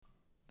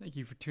Thank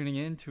you for tuning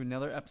in to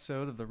another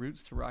episode of the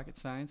Roots to Rocket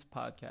Science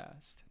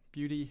podcast.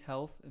 Beauty,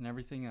 health, and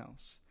everything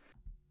else.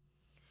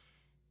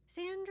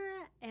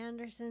 Sandra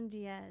Anderson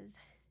Diaz.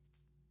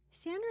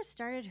 Sandra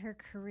started her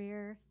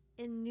career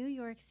in New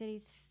York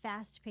City's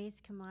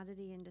fast-paced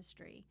commodity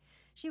industry.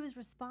 She was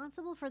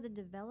responsible for the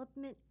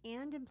development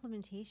and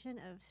implementation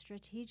of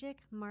strategic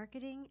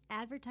marketing,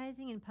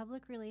 advertising, and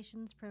public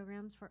relations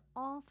programs for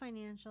all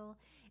financial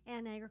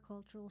and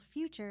agricultural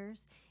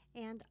futures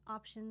and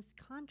options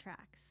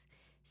contracts.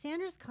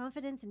 Sandra's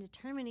confidence and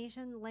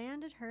determination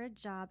landed her a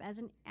job as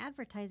an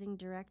advertising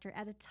director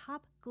at a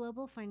top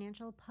global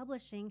financial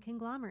publishing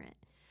conglomerate.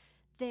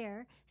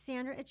 There,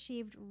 Sandra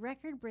achieved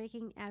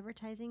record-breaking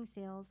advertising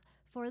sales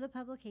for the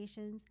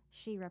publications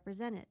she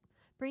represented.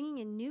 Bringing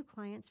in new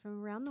clients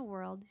from around the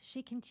world,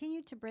 she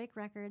continued to break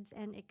records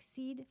and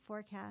exceed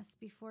forecasts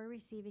before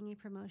receiving a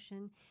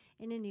promotion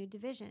in a new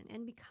division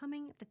and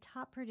becoming the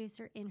top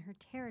producer in her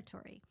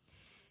territory.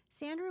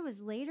 Sandra was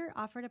later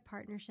offered a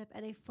partnership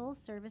at a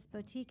full-service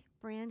boutique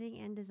branding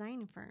and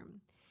design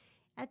firm.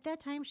 At that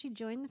time she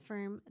joined the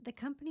firm, the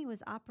company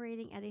was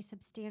operating at a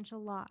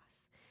substantial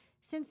loss.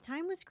 Since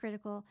time was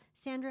critical,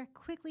 Sandra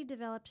quickly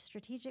developed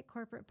strategic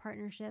corporate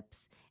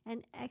partnerships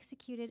and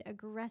executed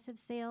aggressive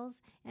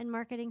sales and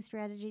marketing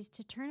strategies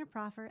to turn a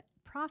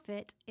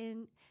profit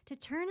in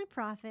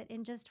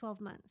just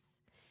 12 months.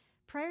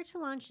 Prior to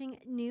launching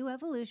New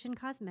Evolution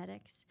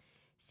Cosmetics,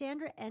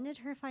 Sandra ended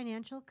her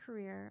financial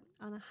career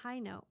on a high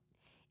note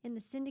in the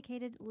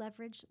syndicated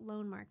leveraged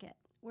loan market,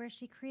 where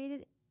she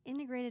created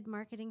integrated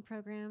marketing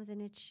programs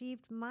and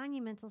achieved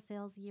monumental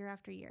sales year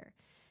after year.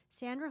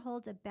 Sandra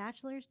holds a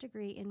bachelor's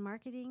degree in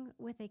marketing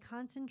with a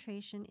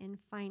concentration in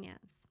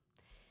finance.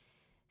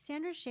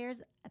 Sandra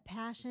shares a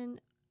passion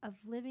of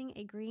living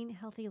a green,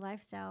 healthy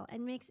lifestyle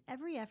and makes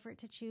every effort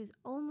to choose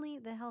only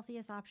the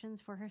healthiest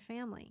options for her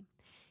family.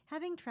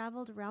 Having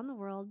traveled around the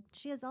world,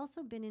 she has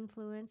also been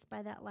influenced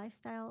by that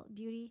lifestyle,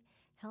 beauty,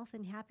 health,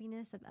 and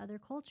happiness of other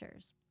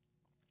cultures.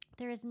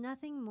 There is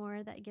nothing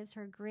more that gives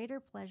her greater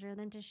pleasure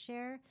than to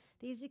share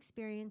these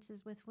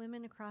experiences with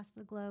women across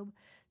the globe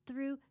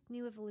through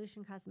New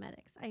Evolution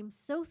Cosmetics. I am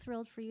so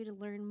thrilled for you to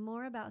learn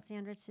more about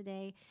Sandra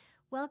today.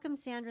 Welcome,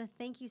 Sandra.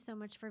 Thank you so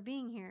much for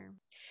being here.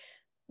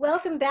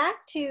 Welcome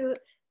back to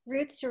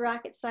Roots to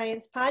Rocket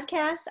Science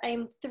podcast.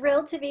 I'm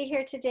thrilled to be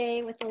here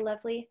today with the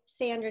lovely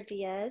Sandra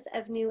Diaz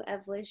of New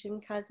Evolution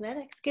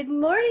Cosmetics. Good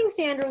morning,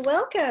 Sandra.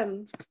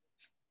 Welcome.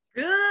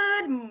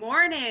 Good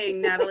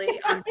morning, Natalie.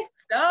 I'm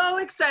so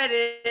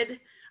excited.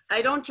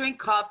 I don't drink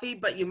coffee,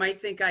 but you might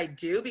think I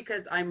do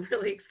because I'm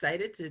really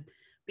excited to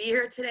be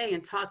here today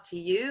and talk to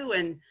you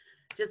and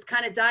just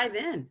kind of dive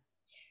in.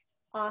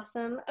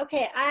 Awesome.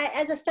 Okay,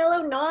 as a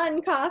fellow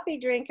non-coffee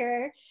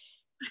drinker,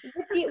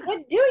 what do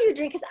you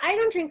drink? Because I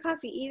don't drink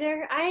coffee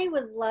either. I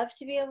would love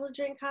to be able to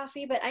drink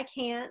coffee, but I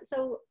can't.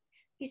 So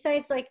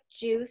besides like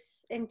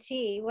juice and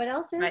tea, what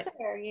else is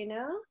there, you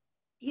know?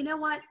 You know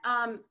what?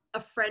 A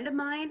friend of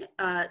mine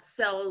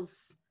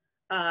sells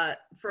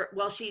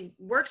she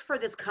works for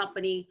this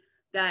company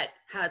that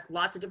has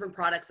lots of different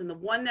products. And the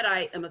one that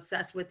I am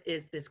obsessed with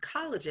is this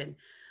collagen.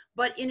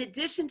 But in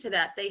addition to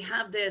that, they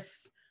have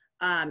this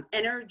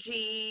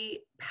energy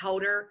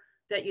powder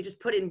that you just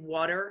put in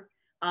water.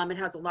 It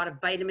has a lot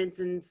of vitamins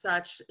and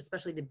such,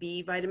 especially the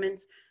B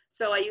vitamins.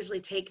 So I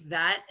usually take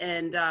that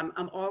and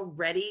I'm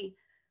already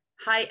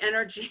high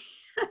energy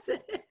as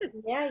it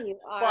is. Yeah, you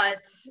are.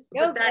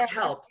 But that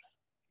helps.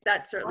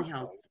 That certainly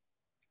helps.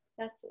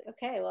 That's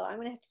okay. Well, I'm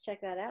going to have to check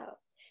that out.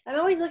 I'm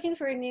always looking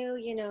for a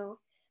new,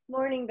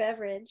 morning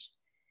beverage.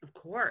 Of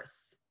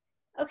course.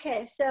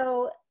 Okay,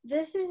 so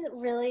this is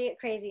really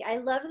crazy. I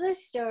love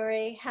this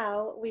story,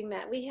 how we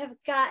met. We have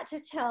got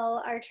to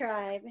tell our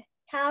tribe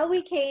how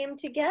we came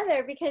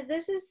together because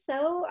this is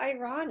so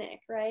ironic,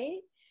 right?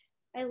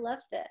 I love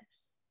this.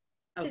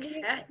 Okay. So do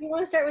you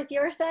want to start with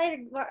your side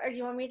or do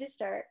you want me to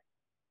start?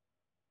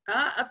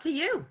 Up to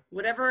you.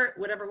 Whatever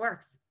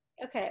works.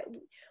 Okay.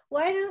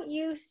 Why don't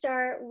you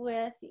start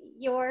with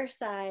your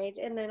side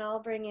and then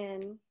I'll bring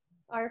in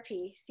our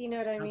piece. You know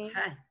what I mean?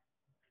 Okay.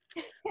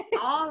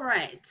 All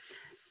right.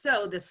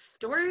 So the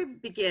story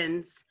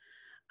begins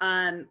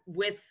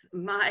with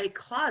my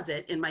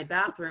closet in my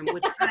bathroom,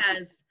 which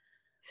has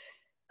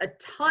a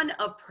ton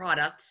of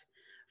product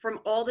from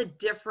all the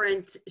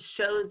different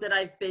shows that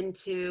I've been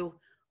to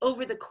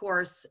over the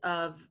course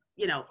of,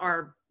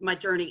 my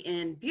journey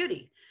in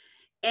beauty.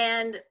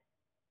 And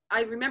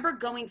I remember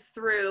going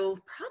through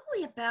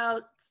probably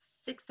about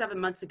 6-7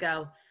 months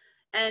ago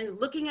and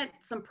looking at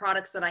some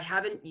products that I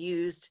haven't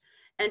used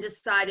and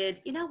decided,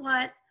 you know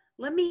what,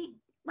 let me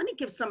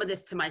give some of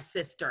this to my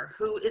sister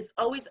who is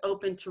always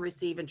open to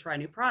receive and try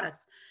new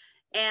products.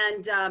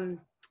 And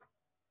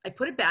I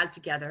put a bag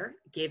together,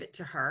 gave it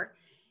to her.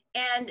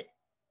 And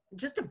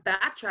just to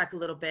backtrack a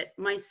little bit,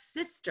 my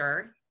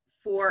sister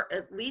for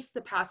at least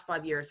the past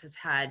 5 years has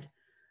had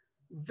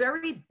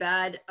very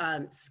bad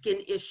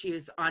skin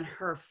issues on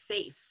her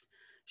face.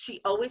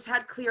 She always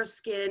had clear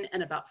skin.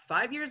 And about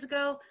 5 years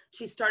ago,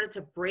 she started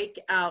to break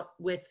out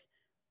with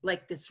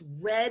like this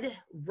red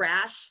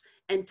rash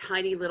and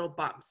tiny little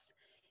bumps.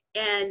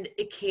 And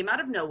it came out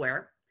of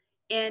nowhere.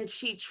 And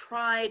she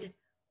tried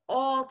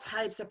all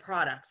types of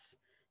products.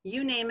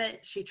 You name it,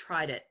 she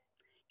tried it.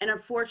 And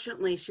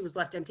unfortunately, she was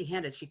left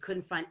empty-handed. She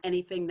couldn't find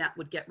anything that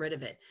would get rid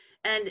of it.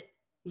 And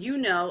you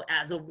know,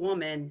 as a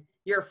woman,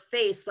 your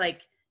face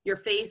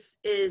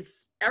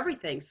is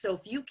everything. So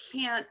if you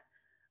can't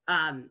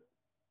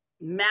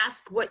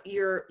mask what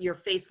your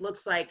face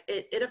looks like,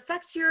 it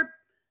affects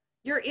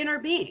your inner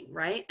being,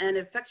 right? And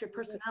it affects your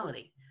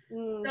personality.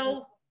 Mm-hmm.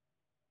 So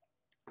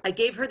I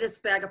gave her this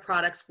bag of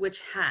products,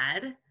 which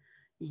had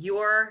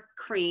your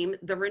cream,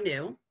 the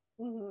Renew,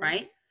 Mm-hmm.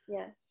 right?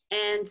 Yes.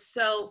 And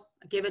so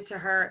I gave it to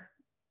her,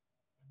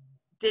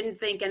 didn't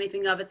think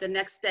anything of it. The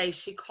next day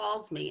she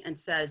calls me and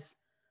says,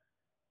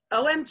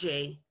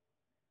 OMG,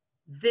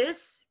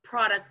 this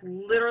product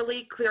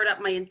literally cleared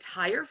up my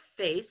entire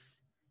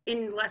face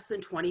in less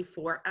than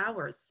 24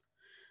 hours.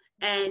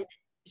 And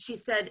she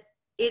said,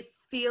 it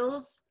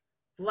feels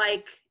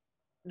like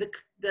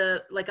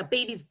the like a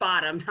baby's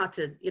bottom, not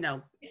to, you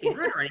know, be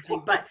rude or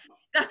anything, but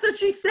that's what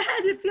she said.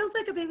 It feels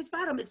like a baby's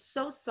bottom. It's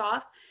so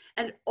soft,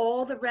 and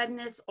all the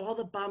redness, all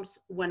the bumps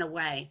went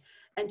away.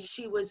 And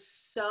she was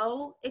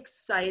so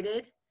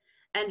excited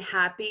and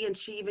happy. And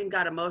she even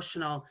got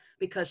emotional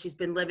because she's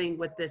been living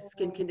with this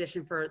skin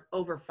condition for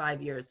over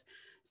 5 years.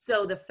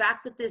 So the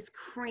fact that this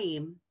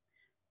cream,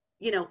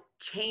 you know,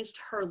 changed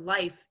her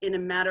life in a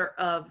matter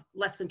of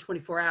less than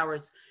 24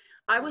 hours,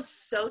 I was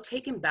so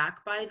taken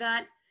back by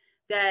that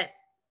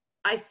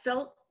I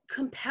felt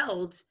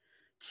compelled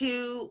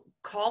to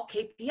call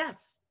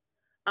KPS.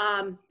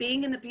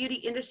 Being in the beauty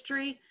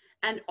industry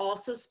and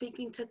also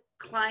speaking to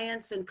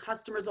clients and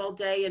customers all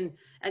day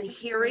and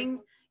hearing,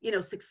 you know,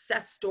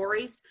 success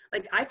stories,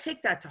 like I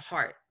take that to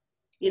heart.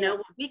 You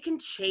know, we can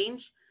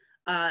change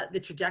the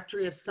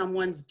trajectory of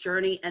someone's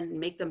journey and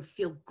make them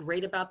feel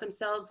great about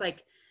themselves.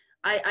 Like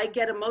I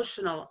get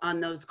emotional on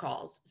those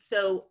calls.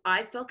 So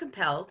I felt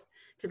compelled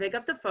to pick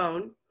up the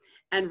phone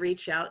and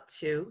reach out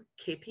to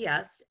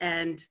KPS.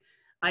 And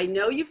I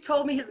know you've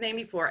told me his name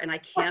before, and I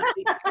can't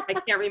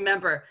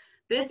remember.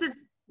 This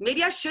is,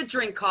 maybe I should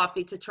drink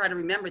coffee to try to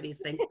remember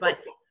these things, but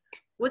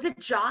was it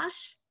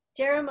Josh?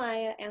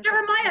 Jeremiah.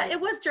 Jeremiah,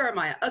 it was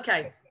Jeremiah.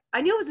 Okay,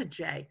 I knew it was a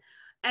J.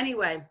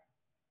 Anyway,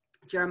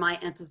 Jeremiah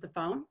answers the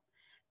phone,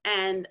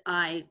 and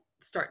I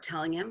start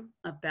telling him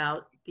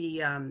about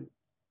the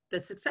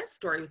success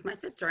story with my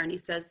sister, and he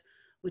says,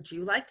 would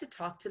you like to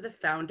talk to the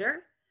founder?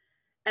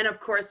 And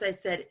of course I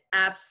said,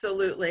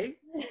 absolutely.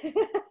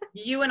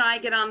 You and I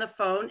get on the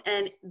phone,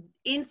 and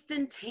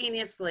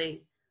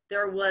instantaneously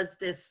there was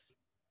this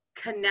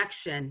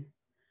connection,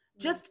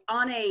 just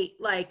on a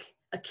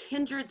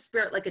kindred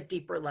spirit, like a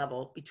deeper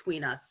level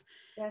between us.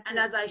 Definitely. And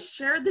as I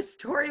shared this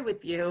story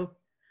with you,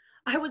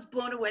 I was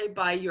blown away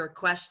by your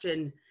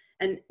question.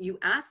 And you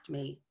asked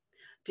me,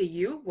 do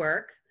you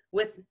work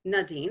with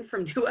Nadine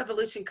from New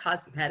Evolution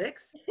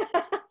Cosmetics? You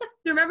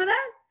remember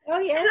that? Oh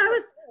yeah. And I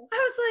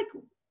was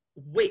like,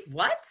 wait,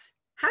 what?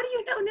 How do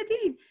you know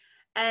Nadine?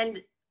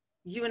 And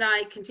you and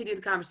I continued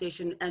the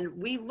conversation, and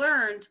we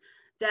learned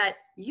that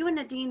you and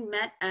Nadine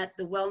met at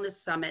the Wellness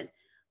Summit.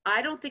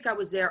 I don't think I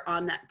was there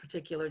on that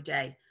particular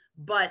day,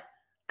 but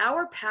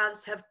our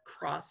paths have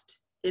crossed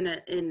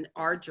in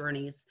our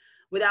journeys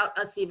without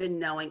us even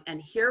knowing. And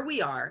here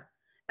we are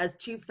as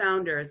two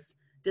founders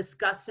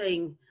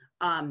discussing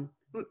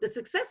the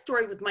success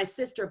story with my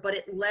sister, but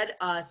it led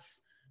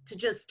us to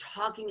just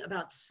talking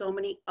about so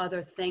many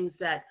other things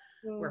that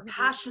we're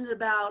passionate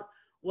about,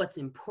 what's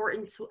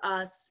important to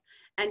us.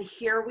 And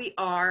here we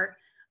are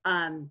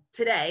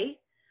today.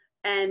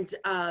 And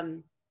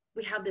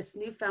we have this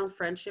newfound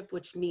friendship,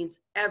 which means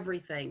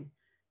everything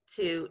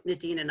to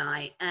Nadine and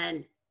I.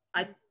 And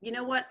you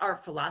know what? Our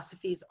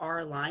philosophies are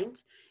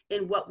aligned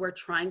in what we're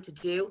trying to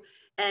do.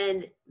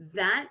 And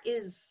that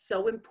is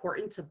so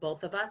important to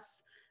both of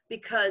us,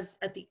 because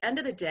at the end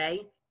of the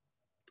day,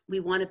 we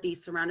want to be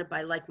surrounded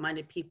by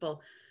like-minded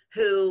people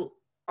who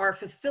are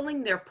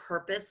fulfilling their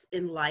purpose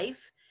in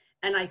life.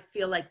 And I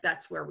feel like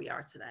that's where we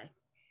are today.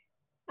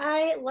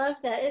 I love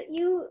that.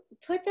 You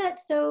put that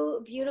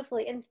so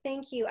beautifully, and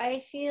thank you.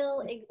 I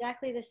feel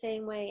exactly the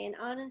same way. And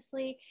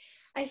honestly,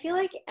 I feel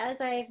like as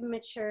I've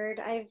matured,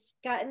 I've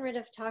gotten rid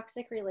of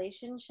toxic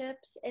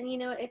relationships. And you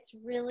know, it's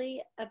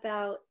really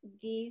about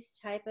these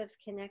type of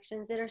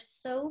connections that are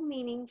so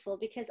meaningful,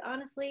 because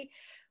honestly,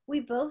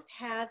 we both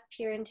have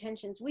pure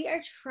intentions. We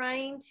are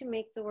trying to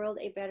make the world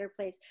a better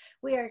place.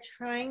 We are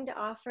trying to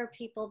offer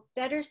people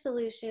better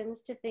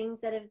solutions to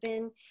things that have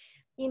been,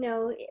 you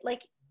know,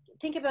 like,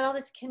 think about all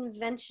this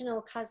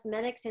conventional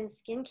cosmetics and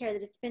skincare,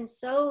 that it's been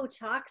so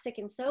toxic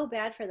and so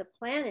bad for the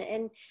planet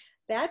and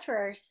bad for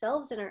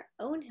ourselves and our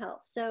own health.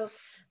 So,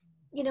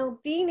 you know,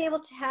 being able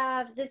to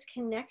have this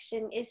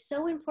connection is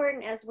so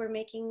important as we're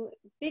making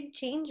big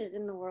changes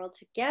in the world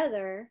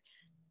together.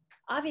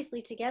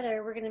 Obviously,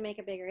 together, we're going to make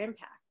a bigger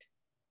impact.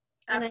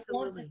 Absolutely. And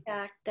I love the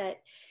fact that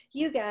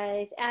you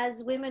guys,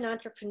 as women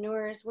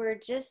entrepreneurs, were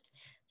just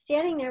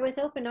standing there with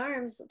open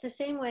arms the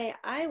same way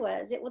I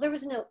was. Well, there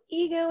was no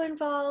ego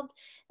involved.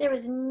 There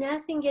was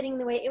nothing getting in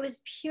the way. It was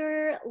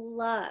pure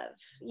love,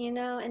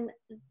 and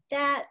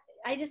that,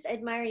 I just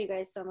admire you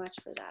guys so much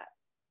for that.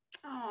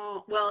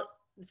 Oh, well,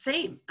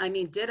 same. I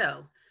mean,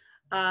 ditto.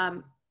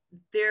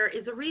 There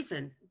is a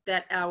reason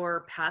that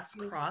our paths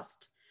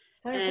crossed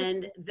 100%.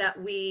 and that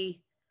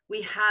we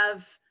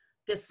have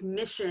this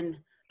mission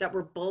that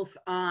we're both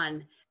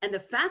on. And the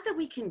fact that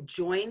we can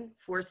join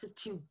forces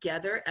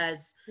together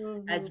as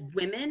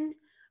women,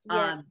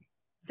 Yeah.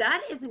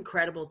 that is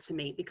incredible to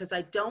me, because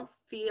I don't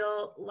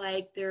feel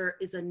like there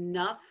is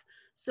enough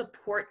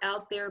support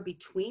out there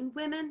between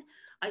women.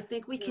 I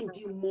think we can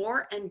do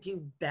more and do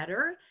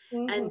better.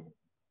 And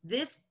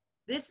this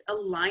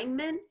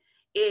alignment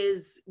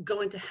is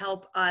going to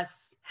help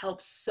us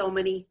help so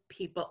many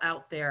people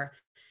out there.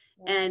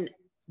 And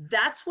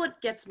that's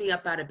what gets me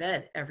up out of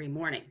bed every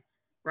morning,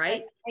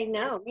 right? I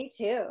know, me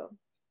too.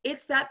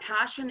 It's that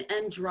passion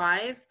and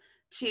drive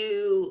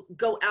to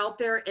go out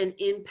there and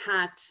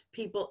impact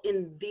people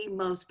in the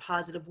most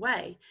positive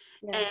way.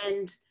 Yeah.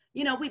 And,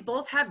 we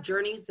both have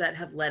journeys that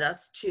have led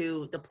us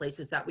to the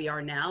places that we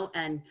are now.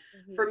 And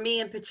for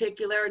me in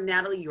particular,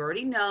 Natalie, you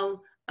already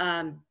know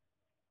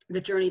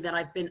the journey that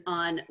I've been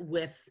on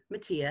with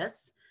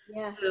Matthias,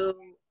 who,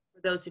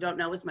 for those who don't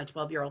know, is my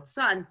 12-year-old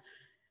son.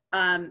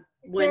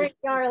 He's very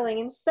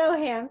darling and so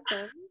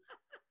handsome.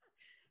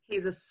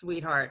 He's a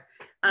sweetheart.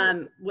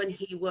 When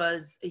he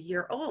was a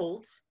year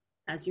old,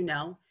 as you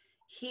know,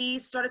 he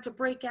started to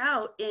break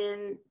out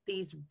in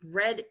these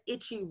red,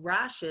 itchy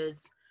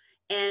rashes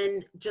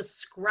and just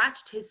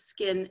scratched his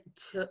skin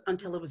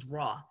until it was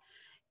raw.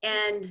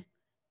 And,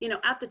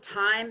 at the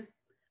time,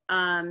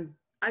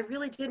 I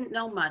really didn't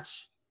know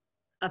much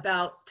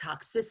about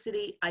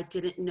toxicity. I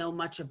didn't know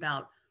much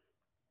about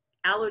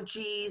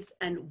allergies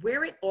and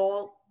where it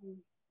all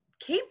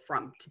came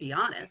from, to be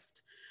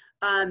honest.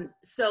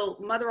 So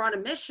Mother on a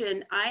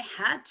Mission, I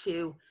had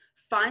to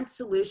find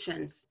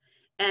solutions,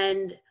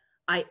 and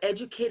I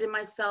educated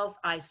myself.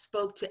 I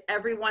spoke to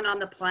everyone on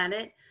the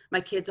planet.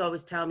 My kids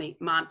always tell me,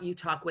 Mom, you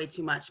talk way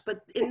too much.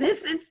 But in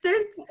this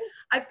instance,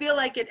 I feel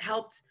like it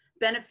helped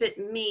benefit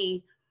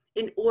me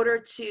in order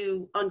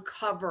to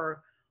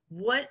uncover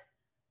what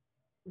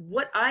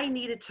I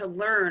needed to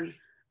learn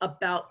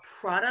about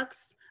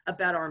products,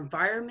 about our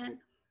environment,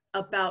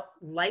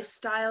 about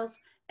lifestyles,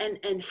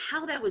 and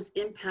how that was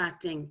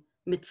impacting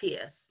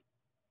Matthias.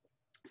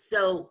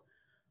 So,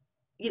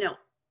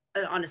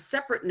 on a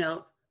separate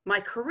note, my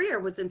career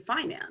was in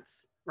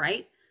finance,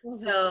 right?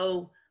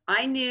 So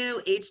I knew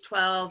age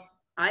 12,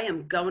 I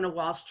am going to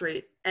Wall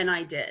Street, and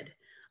I did.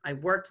 I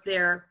worked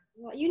there.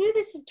 You knew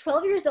this is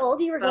 12 years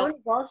old? You were going to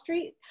Wall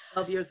Street?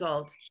 12 years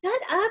old.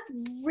 Shut up.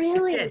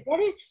 Really? That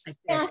is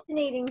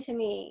fascinating to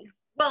me.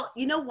 Well,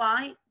 you know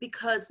why?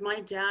 Because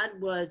my dad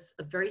was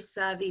a very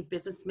savvy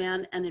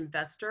businessman and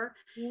investor.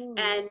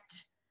 And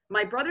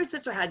my brother and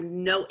sister had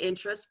no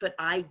interest, but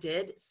I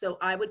did. So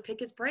I would pick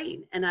his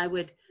brain and I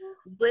would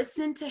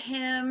listen to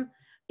him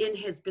in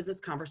his business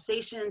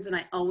conversations. And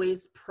I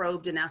always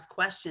probed and asked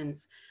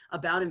questions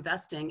about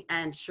investing.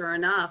 And sure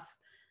enough,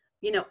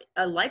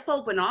 a light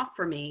bulb went off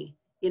for me,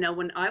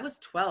 when I was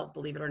 12,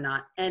 believe it or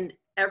not. And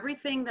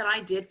everything that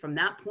I did from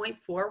that point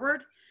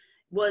forward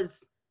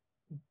was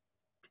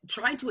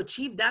trying to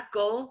achieve that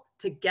goal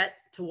to get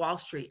to Wall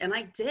Street. And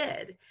I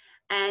did.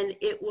 And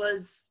it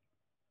was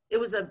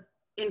an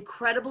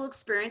incredible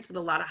experience with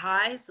a lot of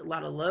highs, a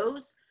lot of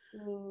lows.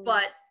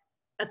 But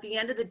at the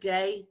end of the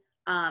day,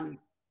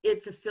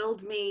 it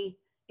fulfilled me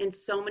in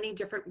so many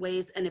different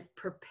ways, and it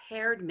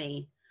prepared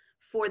me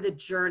for the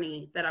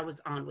journey that I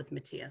was on with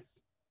Matthias.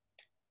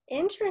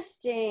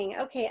 Interesting.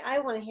 Okay, I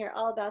want to hear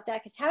all about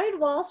that, because how did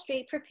Wall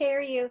Street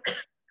prepare you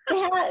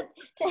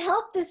to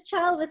help this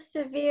child with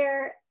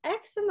severe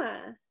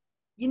eczema?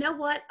 You know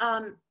what?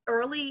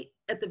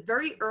 At the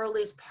very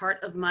earliest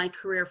part of my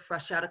career,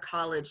 fresh out of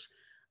college,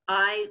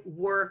 I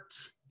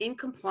worked in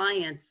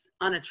compliance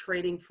on a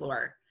trading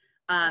floor.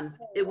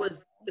 It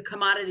was the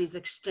Commodities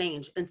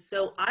Exchange. And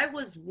so I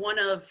was one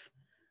of,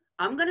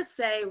 I'm going to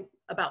say,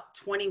 about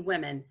 20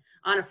 women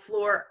on a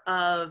floor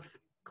of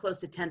close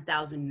to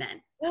 10,000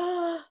 men.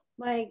 Oh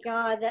my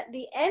God,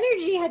 the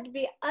energy had to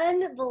be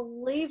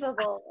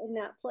unbelievable in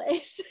that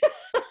place.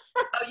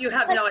 Oh, you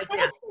have no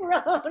idea.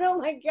 Oh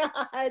my God.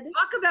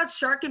 Talk about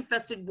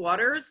shark-infested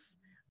waters.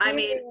 I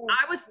mean,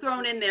 I was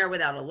thrown in there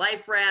without a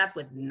life raft,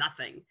 with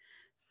nothing.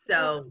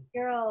 So,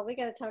 girl, we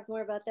got to talk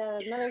more about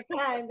that another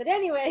time. But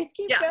anyways,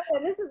 keep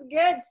going. This is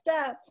good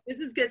stuff. This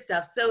is good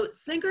stuff. So,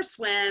 sink or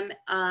swim,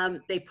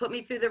 they put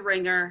me through the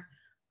ringer,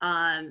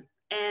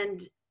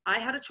 and I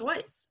had a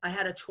choice. I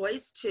had a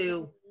choice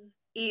to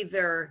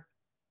either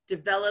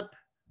develop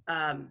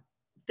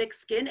thick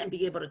skin and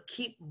be able to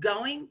keep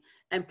going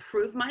and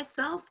prove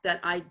myself that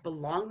I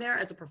belong there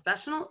as a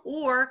professional,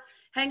 or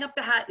hang up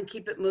the hat and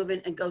keep it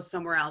moving and go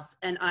somewhere else.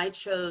 And I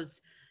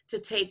chose to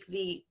take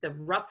the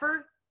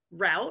rougher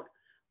route,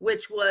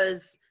 which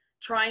was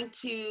trying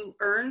to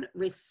earn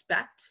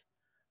respect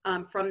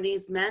from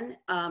these men.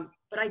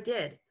 But I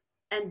did.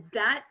 And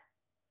that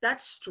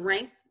that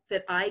strength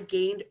that I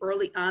gained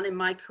early on in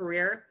my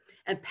career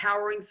and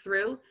powering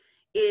through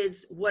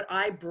is what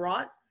I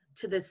brought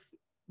to this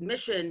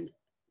mission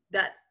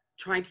that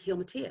trying to heal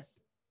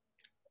Matthias.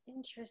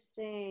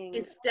 Interesting.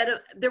 Instead of,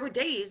 there were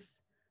days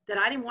that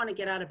I didn't want to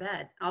get out of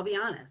bed. I'll be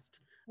honest.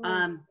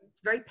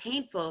 It's very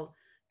painful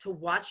to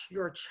watch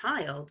your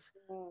child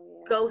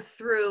go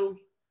through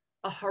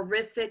a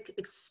horrific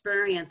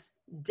experience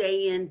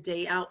day in,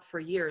 day out for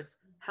years.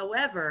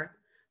 However,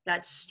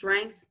 that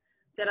strength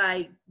that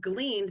I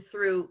gleaned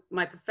through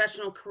my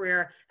professional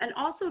career and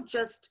also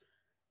just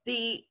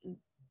the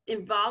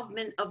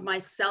involvement of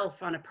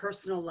myself on a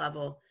personal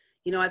level,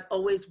 you know, I've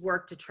always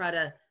worked to try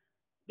to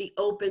be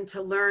open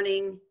to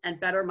learning and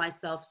better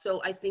myself.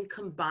 So I think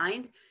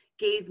combined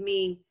gave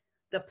me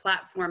the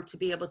platform to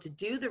be able to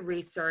do the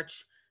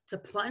research, to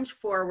plunge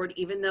forward,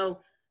 even though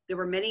there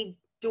were many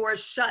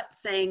doors shut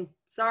saying,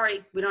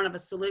 sorry, we don't have a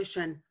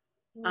solution.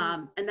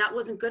 And that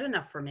wasn't good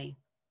enough for me.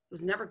 It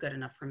was never good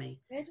enough for me.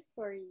 Good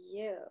for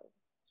you.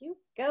 You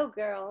go,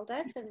 girl.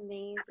 That's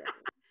amazing.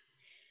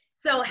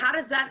 So how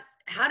does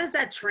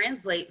that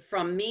translate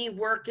from me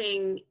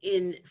working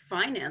in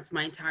finance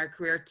my entire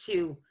career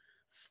to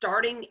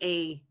starting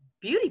a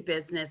beauty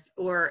business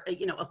or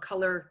a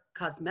color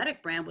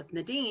cosmetic brand with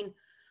Nadine?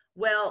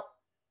 Well,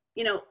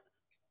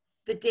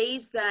 the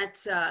days that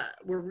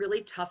were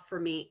really tough for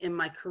me in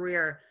my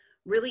career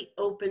really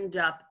opened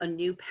up a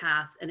new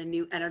path and a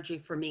new energy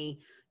for me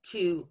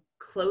to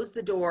close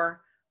the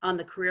door on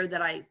the career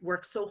that I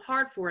worked so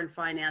hard for in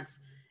finance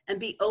and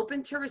be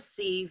open to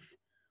receive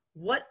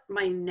what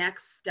my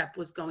next step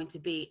was going to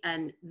be.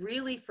 And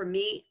really for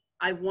me,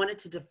 I wanted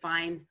to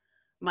define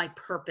my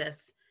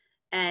purpose.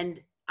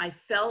 And I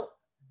felt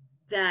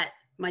that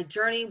my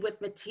journey with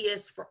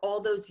Matthias for all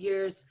those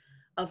years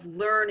of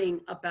learning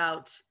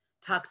about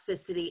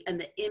toxicity and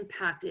the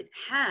impact it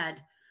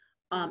had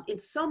in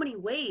so many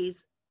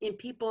ways in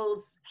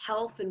people's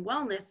health and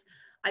wellness,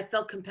 I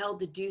felt compelled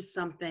to do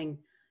something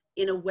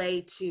in a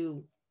way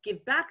to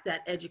give back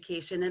that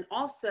education and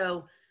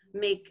also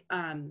make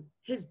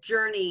his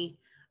journey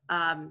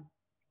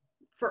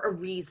for a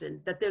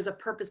reason, that there's a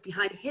purpose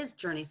behind his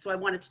journey. So I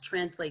wanted to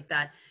translate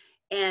that.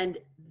 And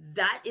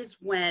that is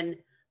when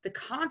the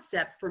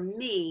concept for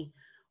me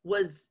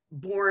was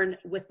born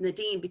with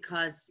Nadine,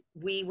 because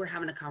we were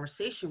having a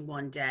conversation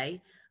one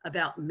day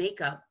about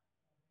makeup,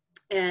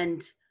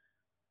 and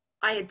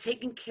I had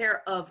taken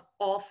care of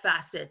all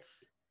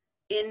facets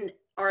in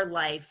our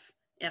life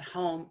at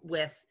home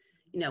with,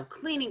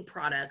 cleaning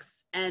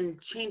products and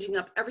changing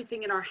up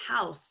everything in our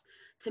house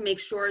to make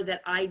sure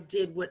that I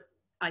did what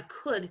I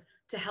could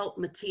to help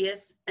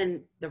Matthias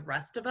and the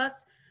rest of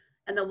us.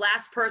 And the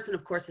last person,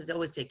 of course, to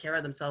always take care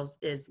of themselves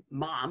is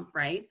mom,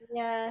 right?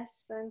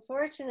 Yes,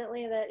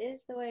 unfortunately, that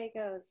is the way it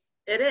goes.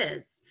 It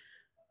is.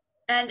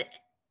 And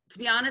to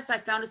be honest, I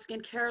found a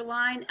skincare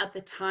line. At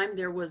the time,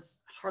 there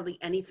was hardly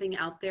anything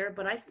out there,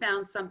 but I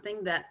found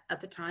something that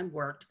at the time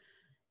worked.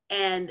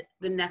 And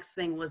the next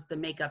thing was the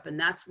makeup. And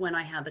that's when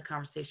I had the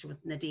conversation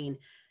with Nadine.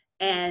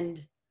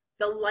 And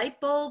the light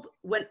bulb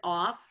went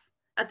off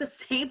at the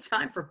same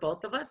time for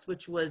both of us,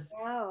 which was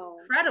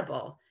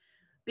incredible,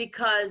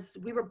 because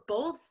we were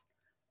both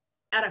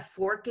at a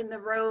fork in the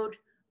road,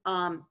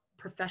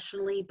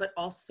 professionally, but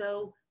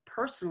also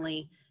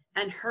personally.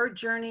 And her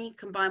journey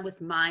combined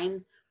with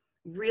mine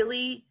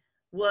really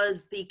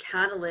was the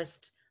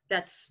catalyst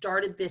that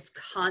started this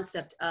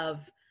concept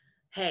of,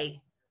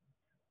 hey,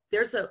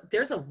 there's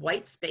a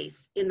white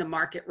space in the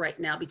market right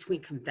now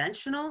between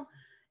conventional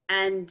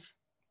and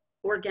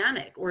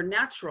organic or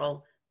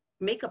natural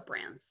makeup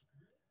brands.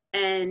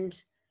 And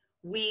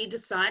we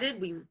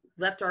decided, we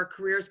left our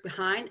careers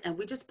behind and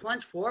we just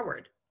plunged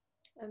forward.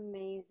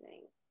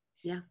 Amazing.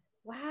 Yeah.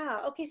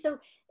 Wow. Okay. So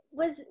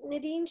was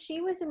Nadine,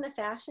 she was in the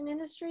fashion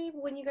industry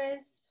when you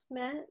guys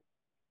met?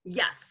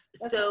 Yes.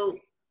 Okay. So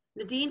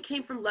Nadine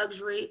came from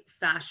luxury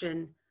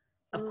fashion.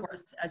 Of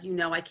course, as you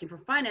know, I came from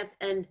finance.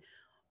 And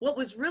what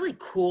was really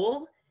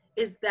cool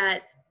is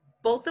that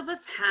both of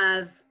us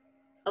have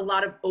a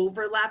lot of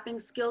overlapping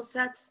skill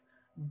sets,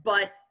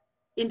 but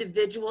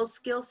individual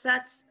skill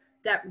sets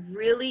that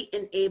really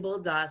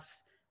enabled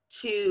us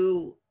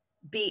to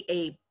be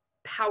a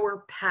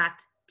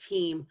power-packed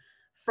team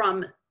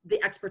from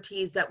the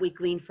expertise that we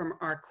gleaned from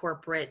our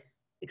corporate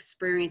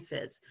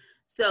experiences.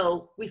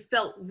 So we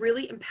felt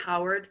really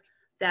empowered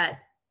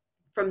that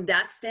from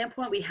that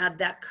standpoint, we had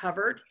that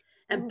covered.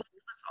 And both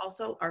of us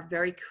also are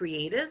very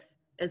creative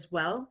as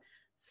well.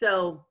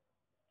 So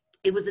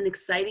it was an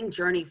exciting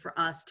journey for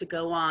us to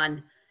go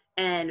on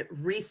and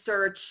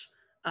research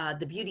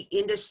the beauty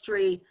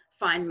industry,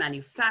 find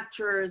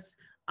manufacturers,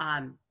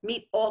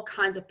 meet all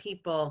kinds of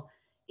people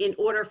in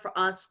order for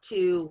us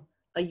to,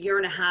 a year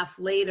and a half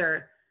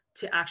later,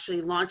 to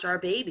actually launch our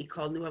baby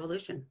called New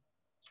Evolution.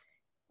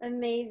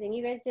 Amazing.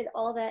 You guys did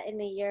all that in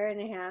a year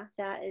and a half.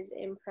 That is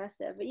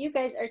impressive. But you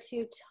guys are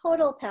two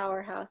total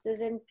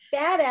powerhouses and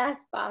badass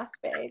boss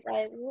babes.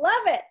 I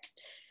love it.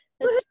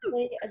 That's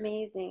really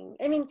amazing.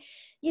 I mean,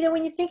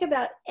 when you think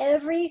about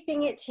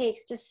everything it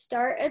takes to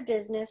start a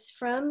business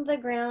from the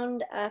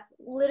ground up,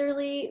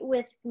 literally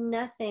with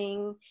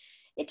nothing,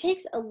 it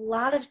takes a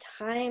lot of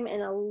time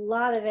and a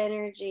lot of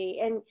energy.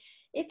 And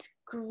it's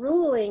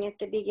grueling at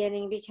the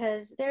beginning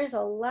because there's a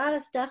lot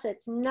of stuff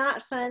that's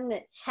not fun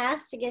that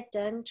has to get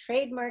done,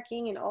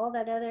 trademarking and all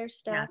that other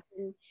stuff.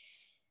 Yeah.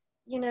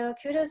 And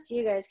kudos to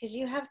you guys because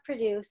you have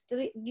produced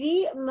the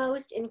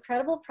most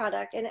incredible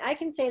product. And I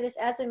can say this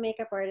as a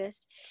makeup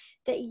artist,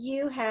 that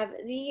you have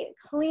the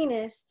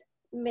cleanest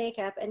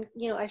makeup and,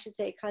 I should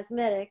say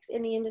cosmetics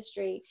in the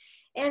industry.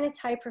 And it's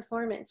high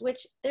performance,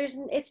 which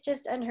it's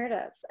just unheard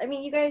of. I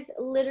mean, you guys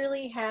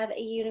literally have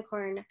a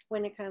unicorn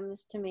when it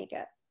comes to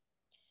makeup.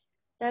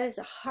 That is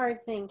a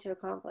hard thing to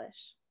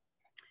accomplish.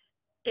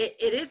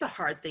 It is a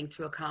hard thing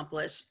to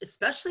accomplish,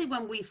 especially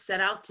when we set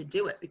out to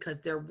do it,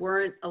 because there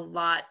weren't a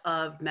lot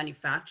of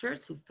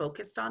manufacturers who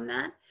focused on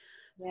that.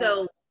 Yeah.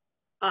 So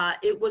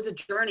it was a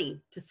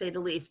journey, to say the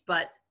least,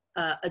 but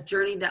a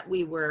journey that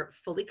we were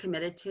fully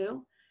committed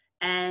to,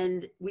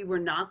 and we were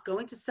not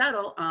going to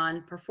settle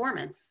on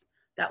performance.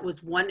 That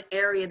was one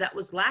area that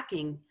was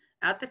lacking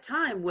at the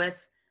time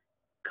with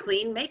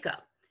clean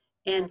makeup.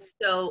 And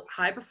so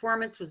high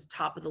performance was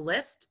top of the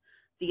list.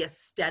 The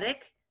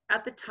aesthetic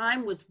at the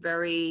time was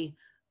very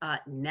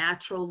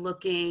natural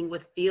looking,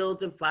 with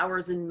fields and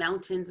flowers and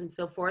mountains and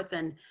so forth.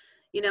 And,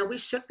 we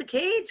shook the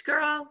cage,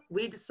 girl.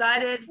 We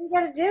decided. You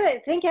got to do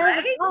it. Think out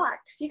of the box.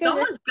 You guys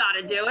Someone's got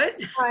to do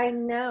it. I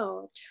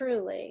know,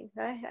 truly.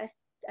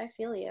 I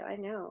feel you. I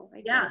know.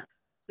 Yeah.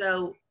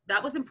 So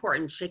that was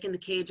important, shaking the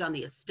cage on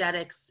the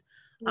aesthetics,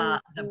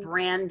 the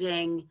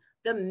branding,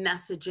 the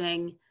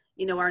messaging.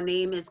 Our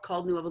name is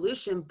called New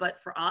Evolution, but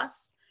for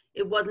us,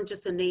 it wasn't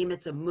just a name,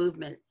 it's a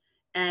movement.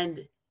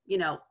 And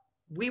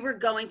we were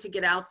going to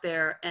get out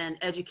there and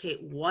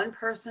educate one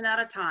person at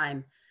a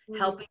time,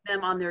 helping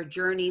them on their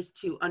journeys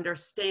to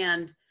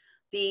understand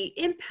the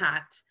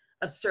impact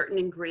of certain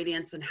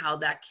ingredients and how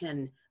that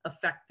can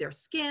affect their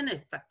skin,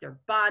 affect their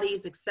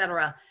bodies,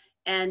 etc.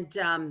 And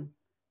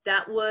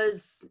that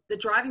was the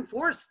driving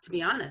force, to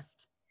be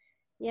honest.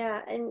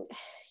 Yeah. And,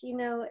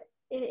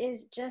 it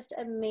is just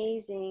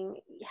amazing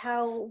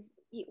how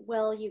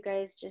well you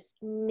guys just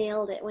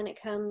nailed it when it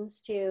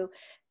comes to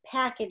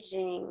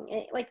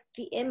packaging, like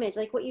the image,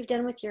 like what you've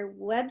done with your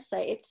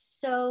website. It's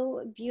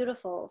so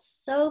beautiful,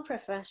 so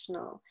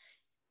professional.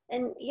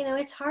 And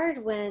it's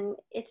hard when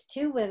it's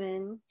two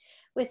women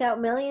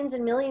without millions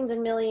and millions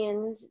and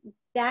millions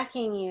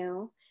backing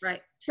you,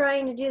 right,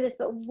 trying to do this.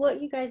 But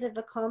what you guys have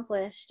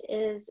accomplished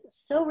is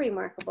so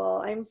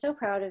remarkable. I'm so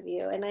proud of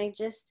you, and I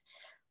just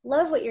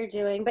love what you're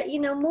doing. But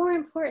more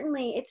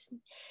importantly, it's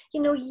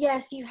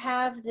yes, you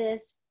have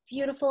this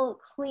beautiful,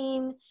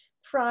 clean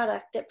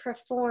product that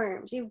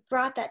performs. You've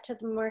brought that to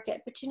the market,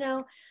 but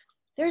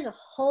there's a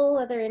whole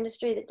other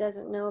industry that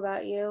doesn't know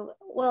about you.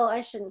 Well,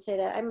 I shouldn't say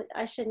that.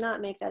 I should not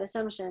make that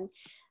assumption.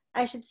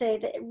 I should say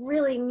that it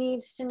really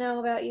needs to know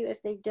about you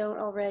if they don't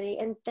already,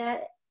 and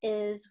that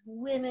is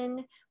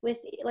women with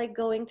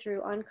going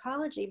through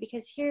oncology.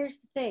 Because here's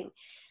the thing,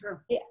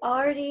 sure, they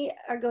already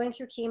are going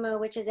through chemo,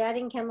 which is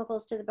adding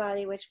chemicals to the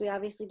body, which we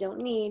obviously don't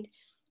need.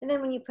 And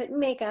then when you put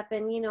makeup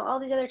and, all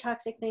these other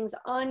toxic things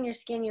on your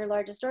skin, your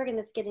largest organ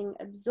that's getting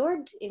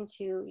absorbed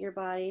into your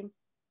body,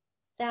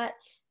 that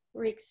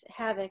wreaks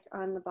havoc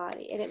on the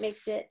body, and it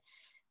makes it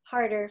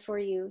harder for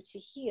you to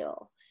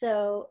heal.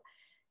 So,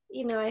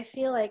 I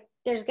feel like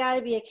there's got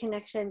to be a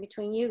connection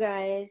between you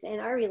guys and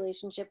our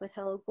relationship with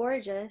Hello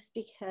Gorgeous,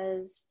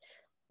 because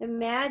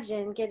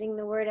imagine getting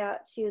the word out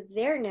to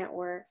their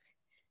network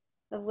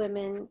of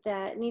women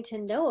that need to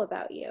know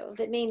about you,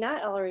 that may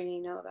not already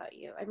know about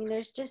you. I mean,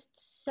 there's just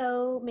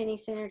so many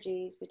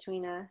synergies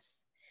between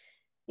us,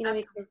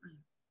 because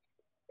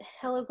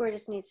Hello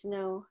Gorgeous needs to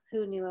know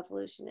who New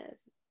Evolution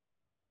is.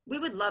 We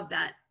would love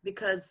that,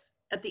 because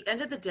at the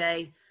end of the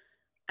day,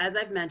 as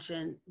I've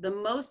mentioned, the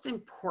most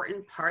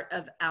important part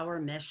of our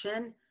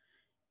mission,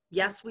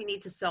 yes, we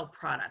need to sell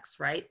products,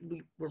 right?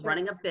 We're sure,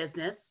 running a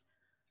business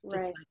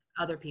just like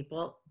other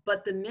people,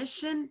 but the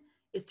mission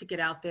is to get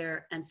out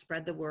there and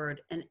spread the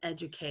word and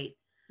educate,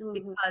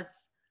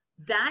 because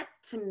that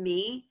to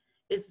me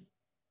is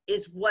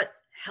what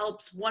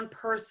helps one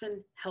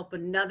person help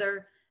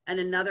another and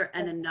another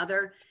and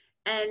another.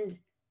 And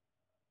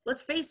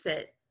let's face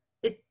it,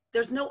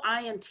 there's no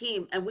I in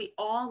team, and we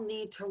all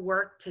need to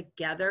work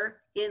together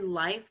in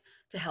life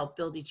to help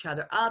build each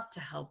other up, to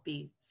help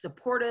be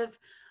supportive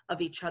of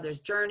each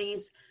other's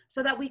journeys,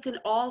 so that we can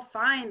all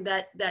find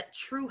that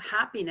true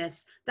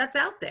happiness that's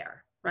out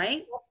there,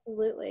 right?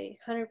 Absolutely,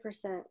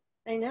 100%.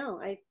 I know,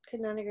 I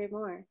could not agree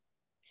more.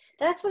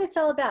 That's what it's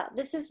all about.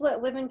 This is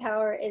what Women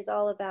Power is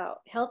all about,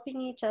 helping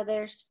each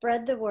other,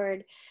 spread the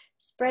word,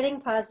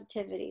 spreading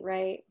positivity,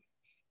 right?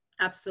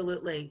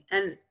 Absolutely.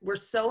 And we're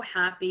so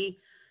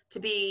happy to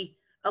be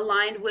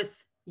aligned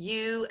with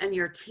you and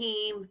your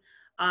team.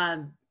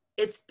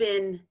 It's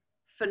been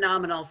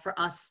phenomenal for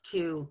us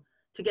to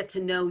get to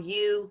know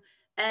you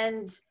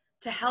and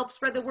to help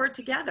spread the word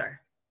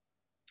together.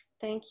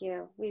 Thank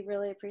you. We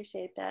really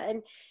appreciate that.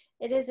 And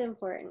it is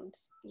important,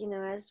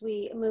 as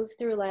we move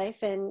through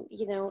life. And,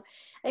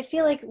 I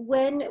feel like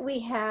when we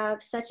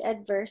have such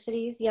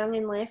adversities young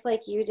in life,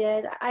 like you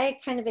did, I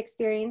kind of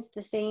experienced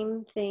the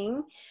same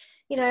thing.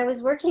 I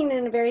was working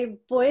in a very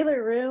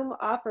boiler room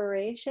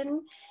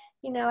operation.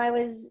 I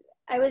was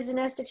an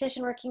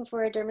esthetician working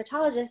for a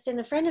dermatologist, and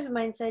a friend of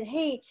mine said,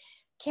 "Hey,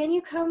 can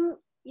you come,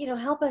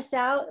 help us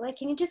out? Like,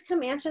 can you just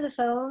come answer the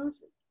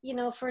phones,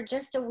 for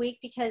just a week,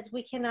 because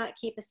we cannot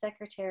keep a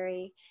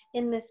secretary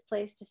in this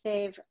place to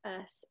save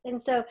us."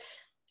 And so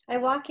I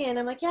walk in,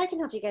 I'm like, "Yeah, I can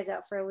help you guys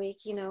out for a week,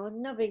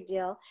 no big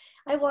deal."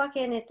 I walk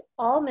in, it's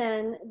all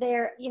men.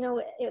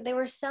 They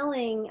were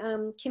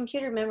selling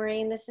computer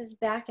memory, and this is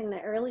back in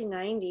the early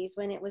 90s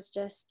when it was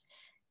just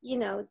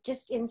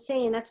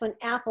insane. That's when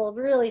Apple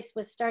really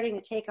was starting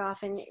to take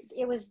off, and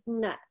it was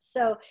nuts.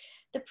 So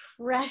the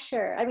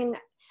pressure, I mean,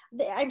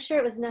 I'm sure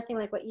it was nothing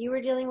like what you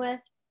were dealing with,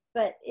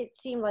 but it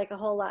seemed like a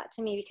whole lot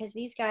to me, because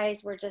these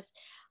guys were just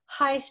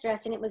high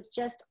stress, and it was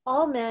just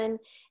all men.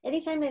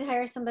 Anytime they'd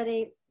hire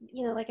somebody,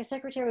 like a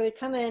secretary would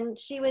come in,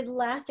 she would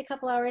last a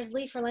couple hours,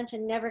 leave for lunch,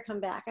 and never come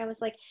back. I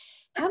was like,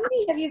 "How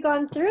many have you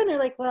gone through?" And they're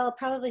like, "Well,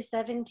 probably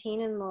 17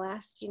 in the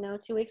last,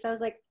 2 weeks." I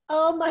was like,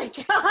 "Oh my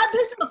God,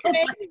 this is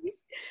crazy."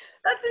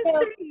 That's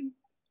insane.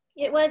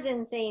 It was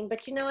insane,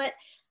 but you know what?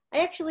 I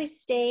actually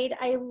stayed.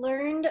 I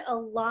learned a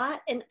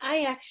lot, and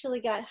I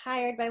actually got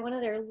hired by one of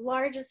their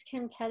largest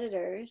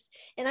competitors.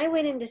 And I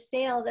went into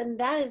sales, and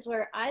that is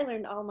where I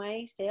learned all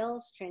my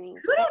sales training.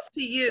 Kudos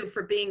to you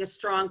for being a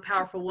strong,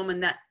 powerful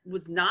woman that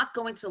was not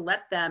going to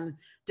let them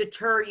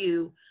deter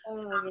you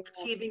from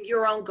achieving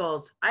your own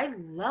goals. I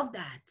love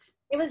that.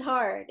 It was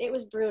hard. It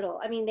was brutal.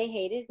 I mean, they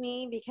hated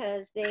me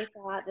because they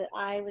thought that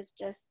I was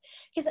just,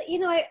 because,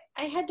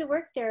 I had to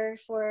work there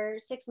for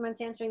 6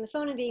 months answering the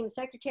phone and being the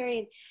secretary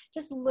and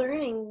just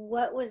learning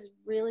what was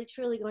really,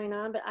 truly going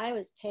on. But I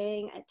was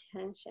paying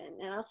attention.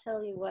 And I'll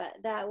tell you what,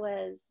 that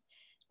was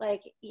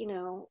like,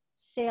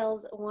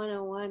 sales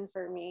 101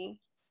 for me.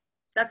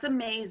 That's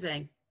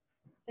amazing.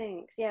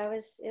 Thanks. Yeah,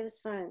 it was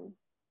fun.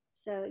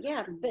 So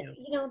yeah, but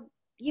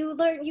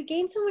you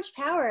gain so much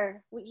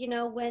power,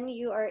 when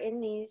you are in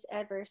these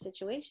adverse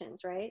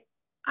situations, right?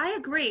 I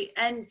agree.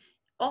 And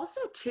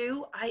also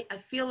too, I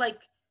feel like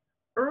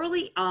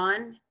early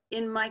on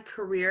in my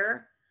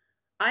career,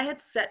 I had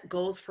set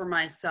goals for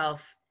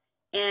myself,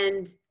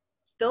 and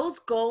those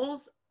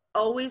goals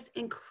always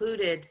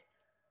included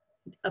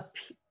a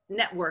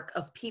network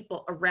of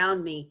people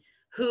around me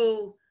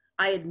who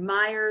I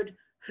admired,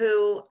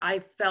 who I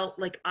felt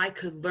like I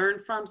could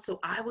learn from. So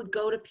I would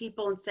go to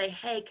people and say,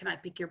 "Hey, can I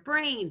pick your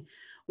brain?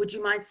 Would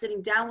you mind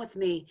sitting down with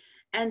me?"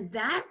 And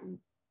that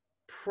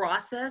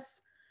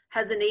process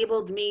has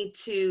enabled me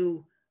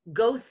to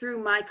go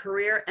through my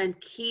career and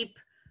keep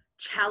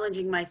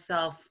challenging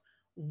myself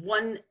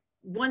one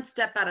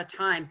step at a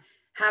time,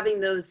 having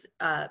those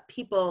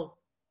people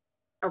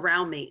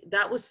around me.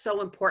 That was so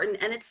important,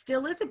 and it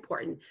still is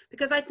important,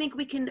 because I think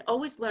we can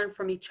always learn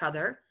from each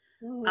other.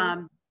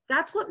 Mm-hmm.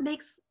 That's what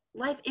makes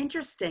life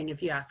interesting,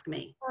 if you ask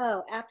me.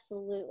 Oh,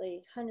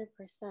 absolutely.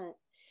 100%.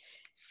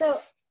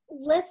 So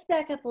let's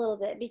back up a little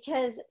bit,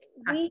 because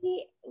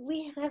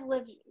we have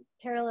lived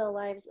parallel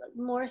lives,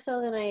 more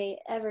so than I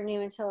ever knew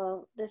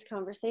until this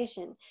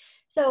conversation.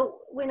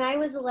 So when I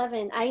was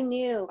 11, I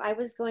knew I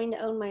was going to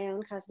own my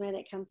own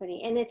cosmetic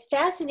company. And it's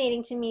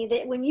fascinating to me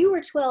that when you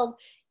were 12,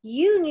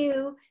 you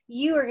knew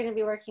you were going to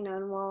be working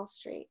on Wall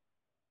Street.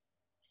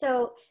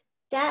 So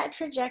that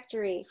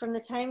trajectory from the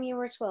time you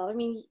were 12, I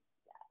mean,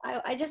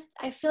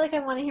 I feel like I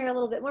want to hear a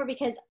little bit more,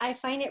 because I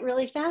find it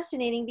really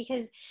fascinating,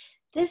 because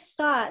this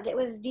thought that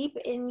was deep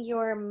in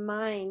your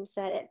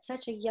mindset at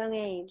such a young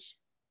age,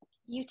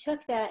 you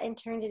took that and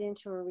turned it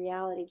into a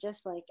reality,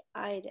 just like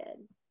I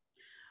did.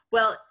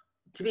 Well,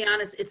 to be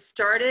honest, it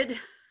started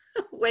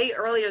way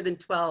earlier than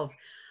 12.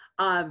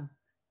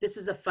 This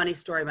is a funny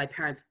story. My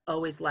parents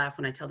always laugh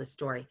when I tell this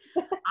story.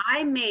 Do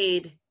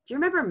you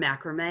remember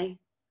macrame?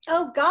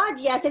 Oh God,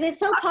 yes. And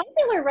it's so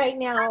popular right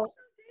now.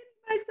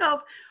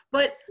 Myself,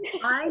 but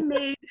I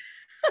made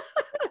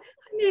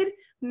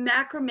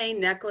macrame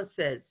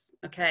necklaces.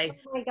 Okay.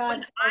 Oh my God.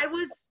 When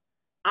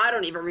I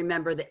don't even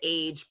remember the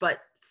age, but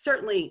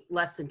certainly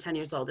less than 10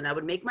 years old. And I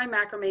would make my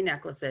macrame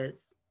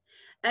necklaces,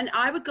 and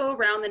I would go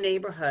around the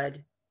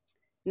neighborhood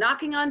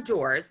knocking on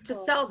doors to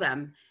sell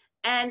them.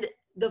 And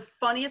the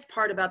funniest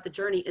part about the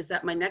journey is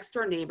that my next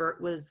door neighbor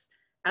was,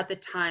 at the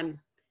time,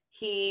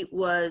 he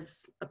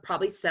was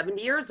probably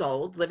 70 years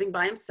old, living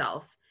by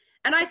himself.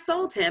 And I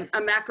sold him a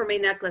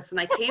macrame necklace, and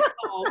I came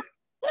home.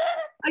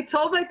 I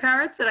told my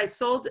parents that I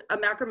sold a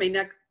macrame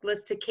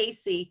necklace to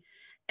Casey,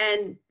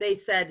 and they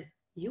said,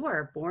 "You are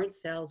a born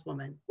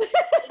saleswoman."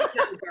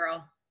 Young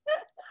girl.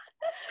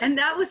 And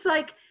that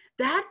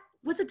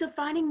was a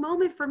defining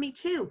moment for me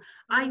too.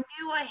 I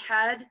knew I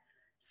had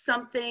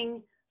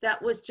something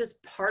that was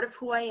just part of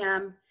who I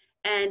am,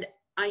 and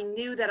I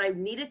knew that I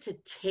needed to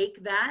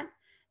take that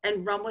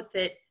and run with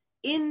it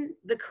in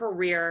the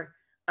career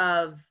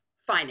of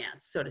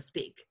finance, so to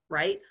speak,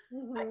 right?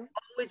 Mm-hmm. I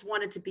always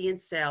wanted to be in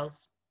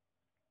sales.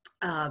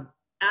 um,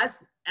 as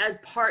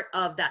part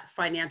of that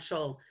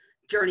financial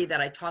journey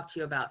that I talked to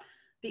you about.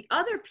 The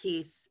other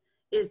piece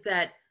is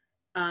that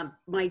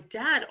my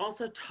dad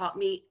also taught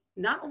me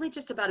not only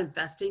just about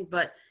investing,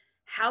 but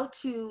how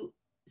to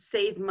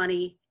save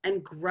money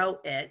and grow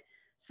it.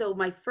 So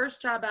my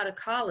first job out of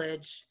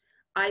college,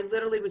 I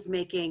literally was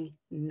making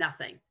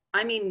nothing.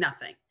 I mean,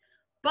 nothing.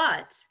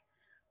 But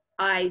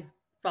I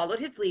followed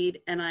his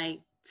lead and I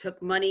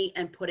took money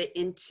and put it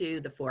into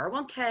the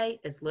 401k,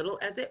 as little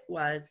as it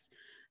was.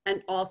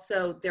 And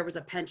also there was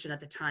a pension at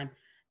the time.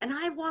 And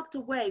I walked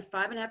away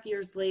 5.5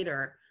 years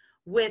later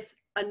with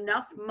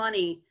enough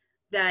money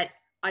that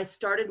I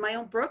started my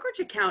own brokerage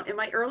account in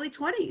my early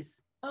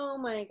 20s. Oh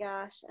my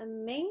gosh,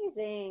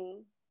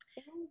 amazing.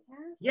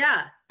 Fantastic.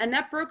 Yeah. And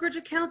that brokerage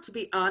account, to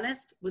be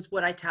honest, was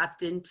what I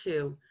tapped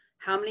into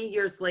how many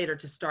years later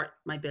to start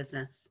my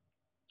business.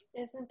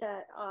 Isn't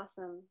that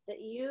awesome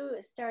that you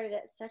started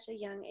at such a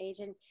young age,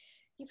 and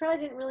you probably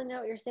didn't really know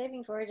what you're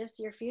saving for, just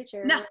your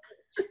future. No,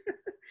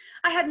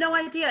 I had no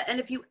idea. And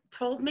if you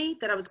told me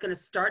that I was going to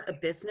start a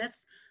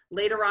business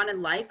later on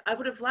in life, I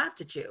would have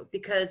laughed at you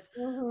because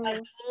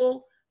my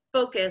whole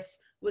focus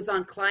was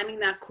on climbing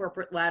that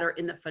corporate ladder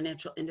in the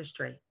financial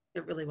industry.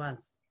 It really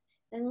was.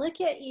 And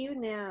look at you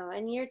now,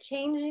 and you're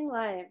changing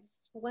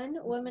lives one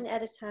woman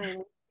at a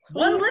time.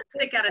 One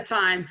lipstick at a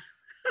time.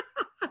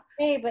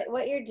 Hey, but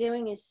what you're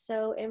doing is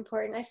so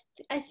important.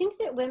 I think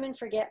that women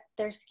forget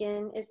their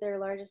skin is their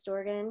largest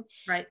organ.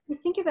 Right. You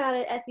think about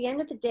it, at the end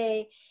of the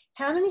day,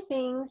 how many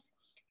things,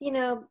 you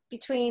know,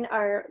 between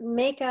our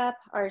makeup,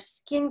 our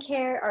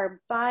skincare,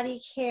 our body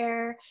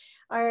care,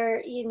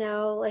 our,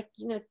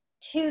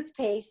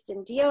 toothpaste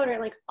and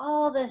deodorant, like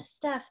all this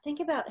stuff.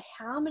 Think about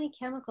how many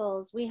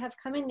chemicals we have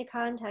come into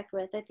contact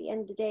with at the end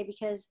of the day,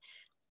 because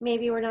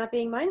maybe we're not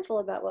being mindful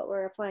about what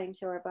we're applying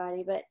to our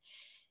body. But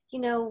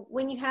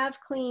when you have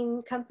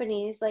clean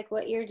companies like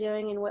what you're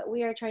doing and what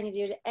we are trying to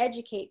do to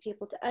educate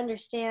people to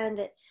understand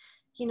that,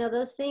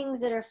 those things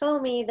that are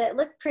foamy, that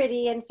look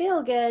pretty and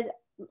feel good,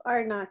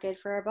 are not good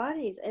for our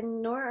bodies,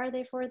 and nor are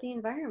they for the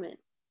environment.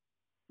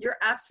 You're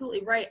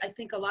absolutely right. I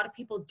think a lot of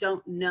people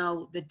don't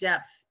know the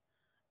depth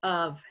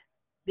of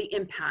the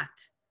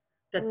impact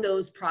that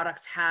those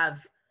products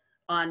have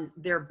on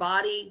their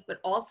body, but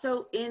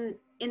also in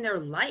their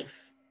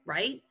life,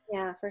 right?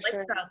 Yeah, for sure.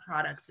 Lifestyle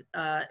products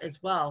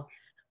as well.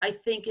 I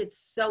think it's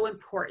so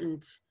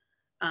important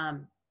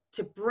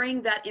to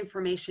bring that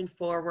information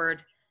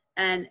forward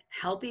and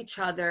help each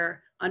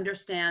other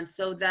understand,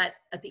 so that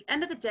at the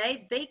end of the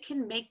day, they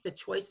can make the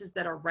choices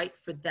that are right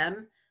for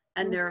them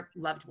and their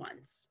loved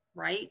ones,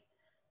 right?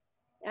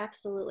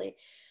 Absolutely.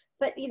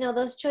 But,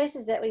 those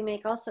choices that we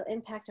make also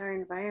impact our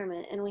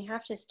environment, and we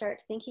have to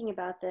start thinking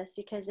about this,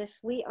 because if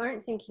we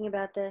aren't thinking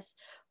about this,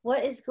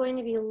 what is going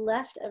to be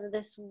left of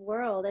this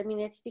world? I mean,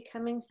 it's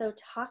becoming so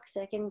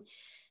toxic. And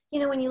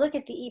when you look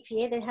at the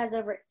EPA that has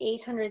over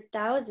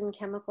 800,000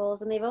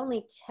 chemicals and they've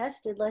only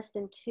tested less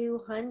than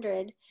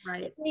 200,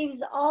 right, it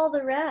leaves all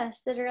the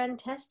rest that are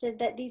untested,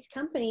 that these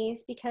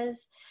companies,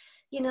 because,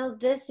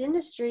 this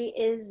industry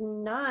is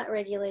not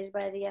regulated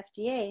by the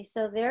FDA.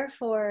 So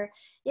therefore,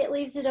 it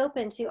leaves it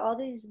open to all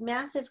these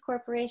massive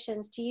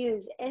corporations to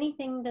use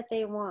anything that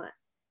they want.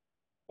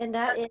 And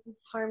that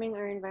is harming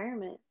our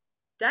environment.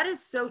 That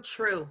is so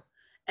true.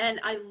 And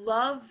I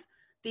love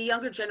the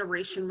younger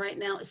generation right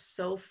now is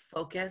so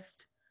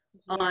focused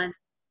on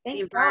the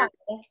environment.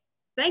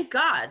 Thank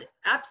God.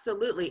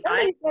 Absolutely.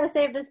 Somebody's going to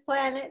save this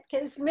planet,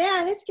 because,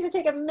 man, it's going to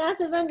take a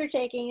massive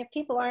undertaking if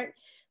people aren't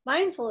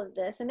mindful of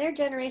this. And their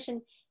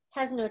generation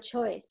has no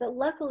choice. But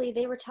luckily,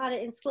 they were taught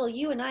it in school.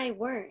 You and I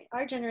weren't.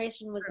 Our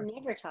generation was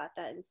never taught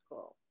that in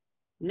school.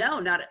 No,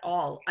 not at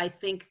all. I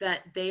think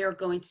that they are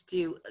going to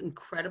do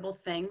incredible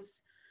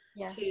things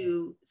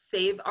to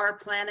save our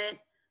planet.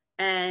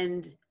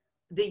 And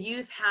the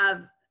youth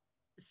have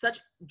such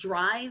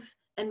drive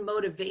and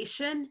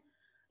motivation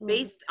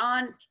based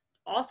on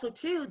also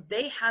too,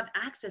 they have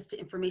access to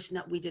information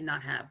that we did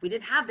not have. We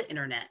didn't have the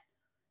internet.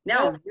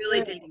 Now I'm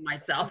really dating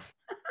myself.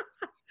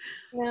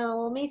 No,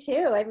 well, me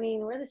too. I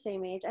mean, we're the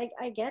same age.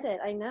 I get it.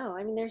 I know.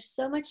 I mean, there's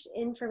so much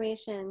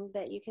information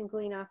that you can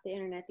glean off the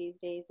internet these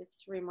days.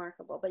 It's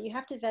remarkable, but you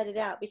have to vet it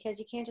out, because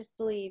you can't just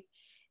believe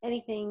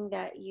anything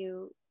that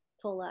you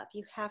pull up.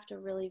 You have to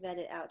really vet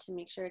it out to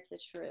make sure it's the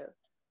truth.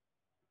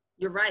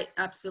 You're right.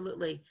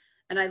 Absolutely.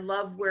 And I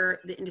love where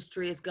the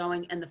industry is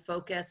going and the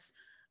focus.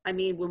 I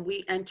mean, when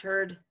we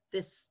entered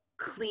this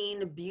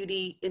clean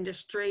beauty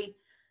industry,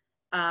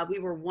 we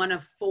were one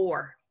of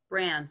 4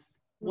 brands,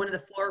 one of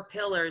the 4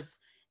 pillars.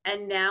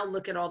 And now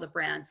look at all the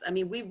brands. I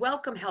mean, we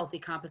welcome healthy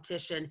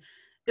competition.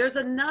 There's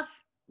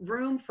enough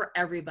room for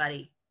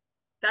everybody.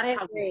 That's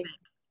how we think.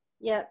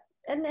 Yep.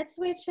 And that's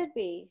the way it should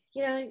be.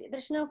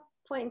 There's no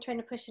point in trying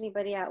to push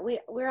anybody out.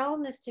 We're all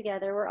in this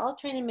together. We're all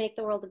trying to make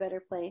the world a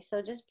better place.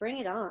 So just bring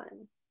it on.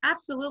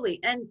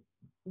 Absolutely. And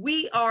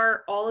we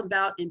are all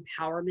about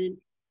empowerment,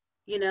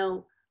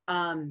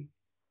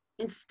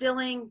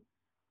 instilling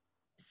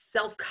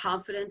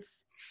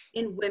self-confidence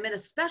in women,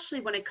 especially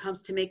when it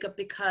comes to makeup,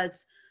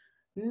 because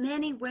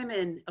many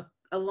women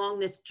along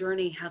this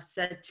journey have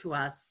said to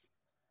us,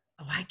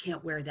 oh, I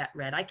can't wear that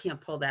red. I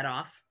can't pull that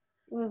off.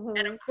 Mm-hmm.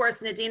 And of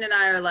course, Nadine and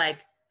I are like,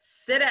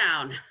 sit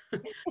down.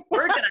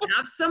 We're going to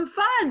have some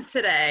fun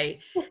today.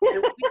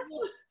 And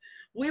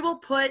we will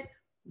put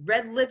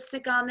red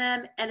lipstick on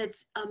them. And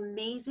it's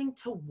amazing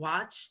to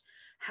watch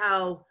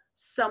how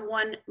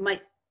someone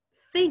might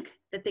think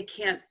that they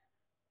can't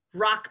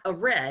rock a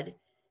red.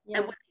 Yeah.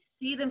 And when they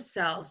see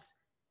themselves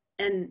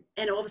and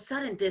all of a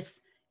sudden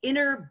this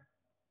inner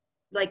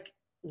like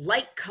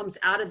light comes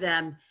out of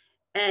them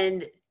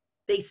and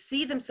they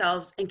see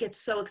themselves and get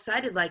so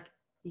excited, like,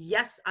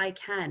 yes, I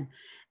can.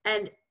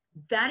 And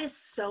that is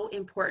so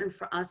important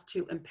for us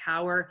to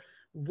empower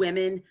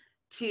women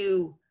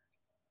to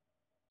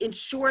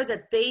ensure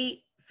that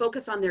they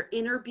focus on their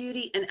inner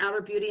beauty and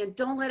outer beauty, and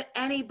don't let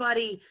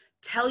anybody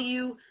tell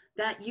you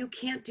that you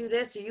can't do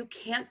this or you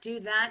can't do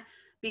that.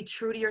 Be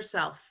true to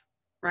yourself,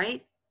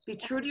 right? Be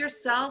true to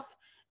yourself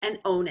and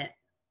own it.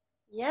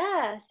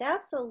 Yes,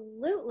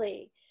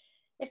 absolutely.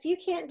 If you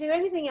can't do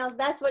anything else,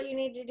 that's what you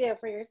need to do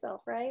for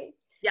yourself, right?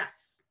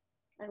 Yes.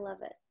 I love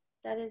it.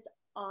 That is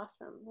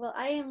awesome. Well,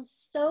 I am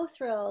so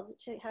thrilled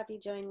to have you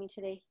join me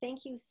today.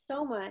 Thank you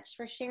so much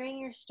for sharing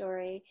your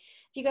story.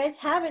 If you guys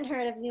haven't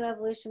heard of New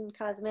Evolution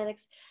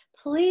Cosmetics,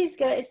 please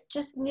go. It's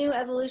just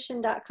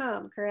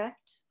newevolution.com,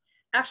 correct?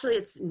 Actually,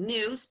 it's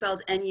new,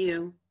 spelled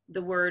N-U,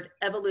 the word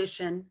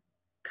evolution,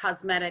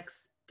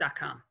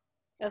 cosmetics.com.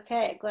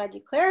 Okay, glad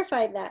you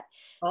clarified that.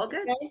 All So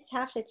good. you guys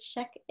have to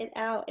check it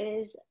out. It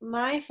is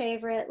my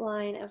favorite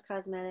line of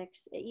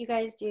cosmetics. You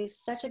guys do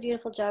such a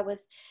beautiful job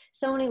with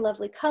so many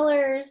lovely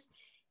colors,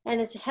 and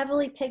it's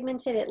heavily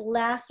pigmented. It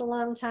lasts a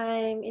long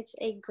time. It's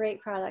a great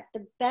product.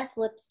 The best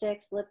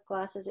lipsticks, lip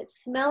glosses. It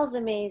smells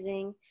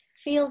amazing,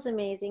 feels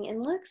amazing,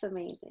 and looks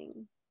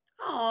amazing.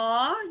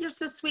 Aw, you're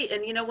so sweet.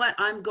 And you know what?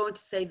 I'm going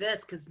to say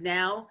this because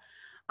now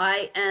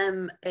I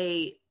am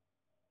a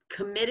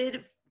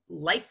committed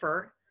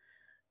lifer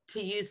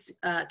to use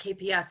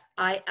KPS.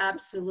 I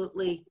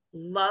absolutely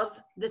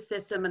love the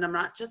system, and I'm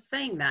not just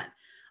saying that.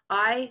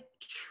 I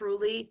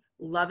truly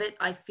love it.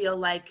 I feel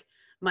like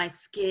my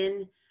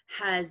skin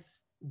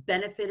has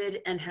benefited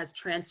and has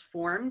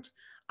transformed.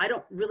 I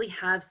don't really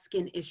have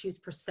skin issues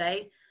per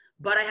se,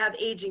 but I have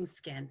aging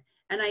skin,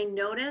 and I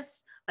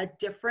notice a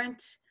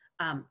different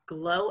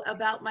glow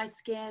about my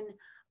skin.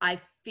 I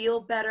feel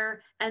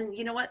better, and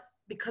you know what?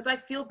 Because I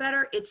feel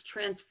better, it's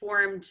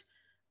transformed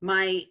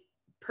my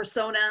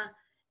persona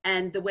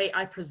and the way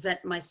I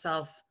present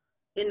myself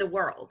in the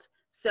world.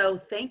 So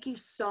thank you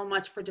so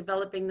much for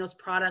developing those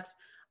products.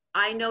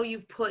 I know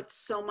you've put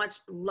so much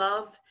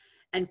love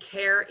and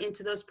care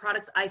into those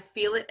products. I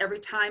feel it every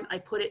time I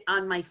put it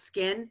on my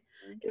skin.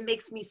 It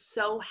makes me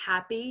so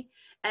happy.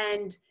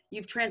 And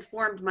you've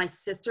transformed my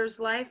sister's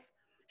life.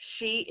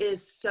 She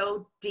is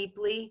so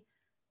deeply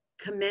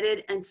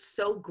committed and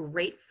so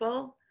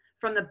grateful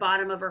from the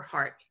bottom of her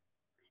heart.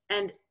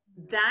 And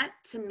that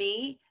to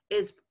me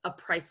is a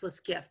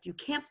priceless gift. You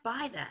can't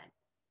buy that.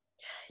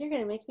 You're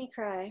going to make me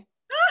cry.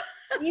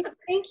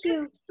 Thank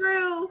you. It's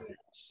true.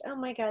 Oh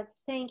my God.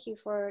 Thank you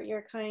for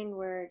your kind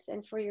words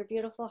and for your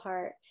beautiful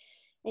heart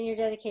and your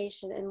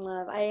dedication and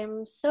love. I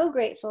am so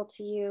grateful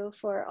to you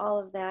for all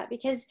of that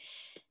because,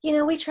 you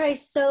know, we try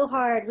so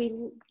hard.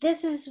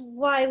 This is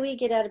why we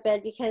get out of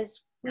bed,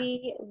 because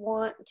we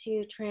want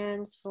to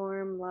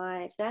transform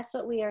lives. That's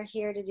what we are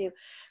here to do.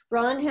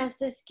 Ron has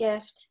this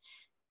gift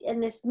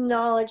and this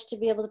knowledge to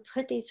be able to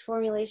put these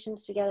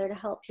formulations together to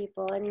help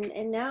people.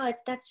 And now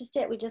that's just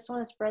it. We just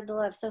want to spread the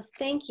love. So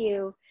thank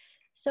you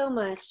so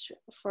much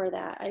for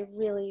that. I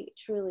really,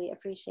 truly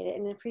appreciate it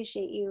and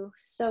appreciate you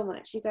so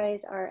much. You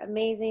guys are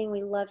amazing.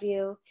 We love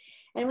you.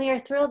 And we are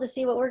thrilled to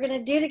see what we're going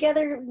to do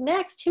together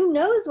next. Who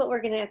knows what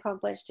we're going to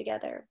accomplish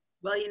together?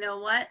 Well, you know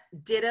what?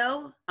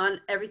 Ditto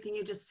on everything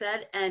you just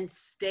said, and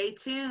stay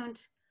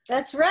tuned.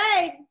 That's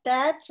right.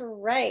 That's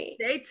right.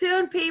 Stay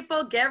tuned,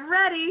 people. Get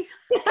ready.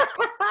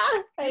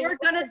 We're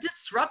going to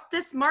disrupt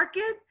this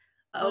market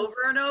over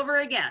and over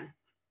again.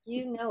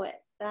 You know it.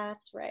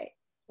 That's right.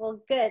 Well,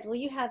 good. Well,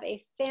 you have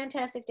a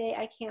fantastic day.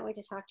 I can't wait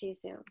to talk to you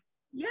soon.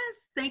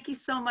 Yes. Thank you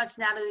so much,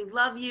 Natalie.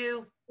 Love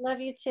you. Love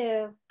you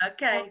too.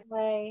 Okay.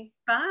 Bye.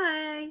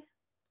 Bye.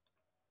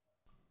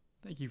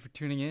 Thank you for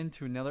tuning in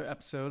to another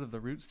episode of the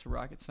Roots to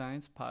Rocket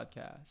Science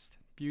podcast.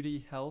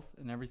 Beauty, health,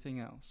 and everything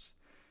else.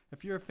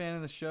 If you're a fan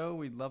of the show,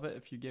 we'd love it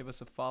if you gave us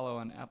a follow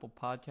on Apple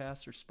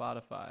Podcasts or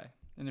Spotify.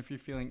 And if you're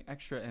feeling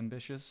extra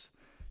ambitious,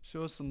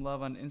 show us some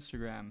love on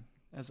Instagram.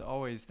 As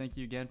always, thank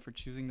you again for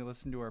choosing to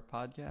listen to our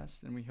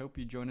podcast, and we hope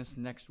you join us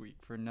next week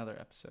for another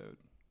episode.